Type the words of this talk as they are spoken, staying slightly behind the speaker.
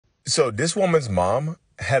So this woman's mom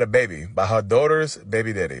had a baby by her daughter's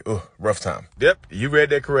baby daddy. Ooh, rough time. Yep, you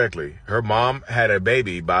read that correctly. Her mom had a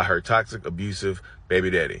baby by her toxic, abusive baby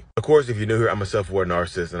daddy. Of course, if you're new here, I'm a self-aware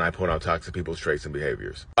narcissist and I point out toxic people's traits and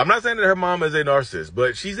behaviors. I'm not saying that her mom is a narcissist,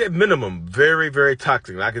 but she's at minimum very, very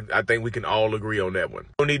toxic. And I think we can all agree on that one.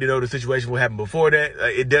 Don't need to know the situation, what happened before that.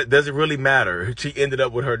 It doesn't really matter. She ended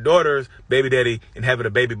up with her daughter's baby daddy and having a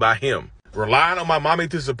baby by him. Relying on my mommy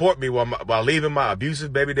to support me while leaving my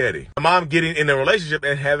abusive baby daddy. My mom getting in a relationship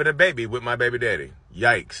and having a baby with my baby daddy.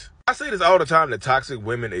 Yikes. I say this all the time, that toxic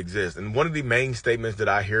women exist. And one of the main statements that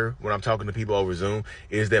I hear when I'm talking to people over Zoom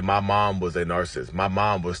is that my mom was a narcissist. My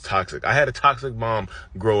mom was toxic. I had a toxic mom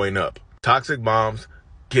growing up. Toxic moms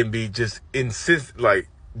can be just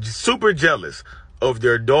super jealous of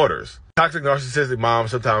their daughters. Toxic narcissistic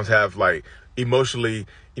moms sometimes have emotionally,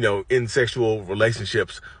 in sexual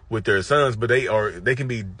relationships with their sons, but they can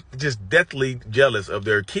be just deathly jealous of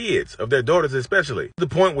their kids, of their daughters especially. To the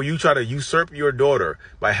point where you try to usurp your daughter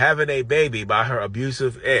by having a baby by her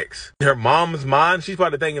abusive ex. In her mom's mind, she's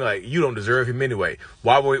probably thinking you don't deserve him anyway.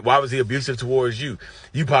 Why was he abusive towards you?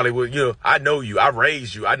 You probably would, I know you, I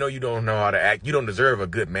raised you, I know you don't know how to act. You don't deserve a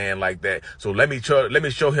good man like that. So let me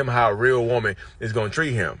show him how a real woman is going to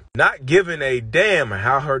treat him. Not giving a damn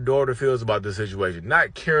how her daughter feels about the situation.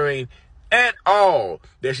 Not caring at all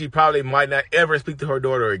that she probably might not ever speak to her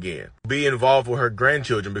daughter again. Be involved with her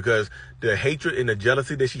grandchildren because the hatred and the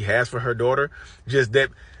jealousy that she has for her daughter,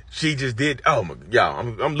 she just did. Oh my, y'all,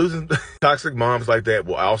 I'm losing. Toxic moms like that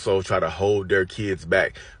will also try to hold their kids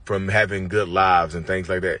back from having good lives and things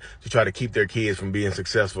like that, to try to keep their kids from being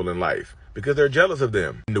successful in life, because they're jealous of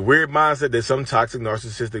them. And the weird mindset that some toxic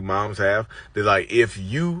narcissistic moms have, they're if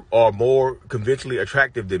you are more conventionally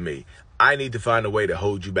attractive than me, I need to find a way to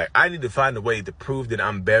hold you back. I need to find a way to prove that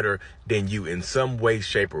I'm better than you in some way,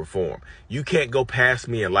 shape, or form. You can't go past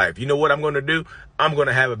me in life. You know what I'm going to do? I'm going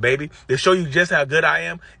to have a baby to show you just how good I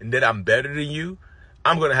am and that I'm better than you.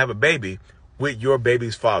 I'm going to have a baby with your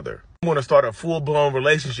baby's father. I'm going to start a full-blown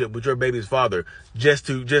relationship with your baby's father just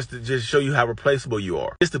to show you how replaceable you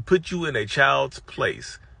are. Just to put you in a child's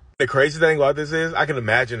place. The crazy thing about this is, I can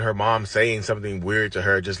imagine her mom saying something weird to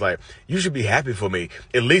her, just you should be happy for me.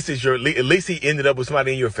 At least he ended up with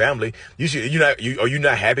somebody in your family. Are you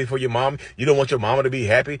not happy for your mom? You don't want your mama to be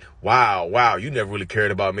happy? Wow, you never really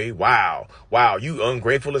cared about me. Wow, you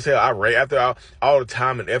ungrateful as hell. After all the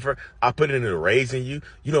time and effort I put into raising you,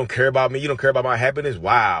 you don't care about me. You don't care about my happiness.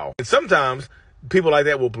 Wow. And sometimes people like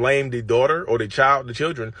that will blame the daughter or the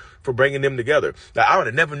children for bringing them together. I would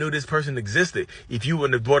have never knew this person existed if you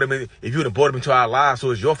wouldn't have brought him into our lives. So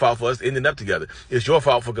it's your fault for us ending up together. It's your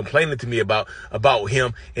fault for complaining to me about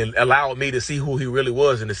him and allowing me to see who he really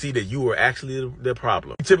was and to see that you were actually the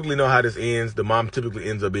problem. You typically know how this ends. The mom typically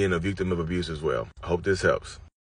ends up being a victim of abuse as well. I hope this helps.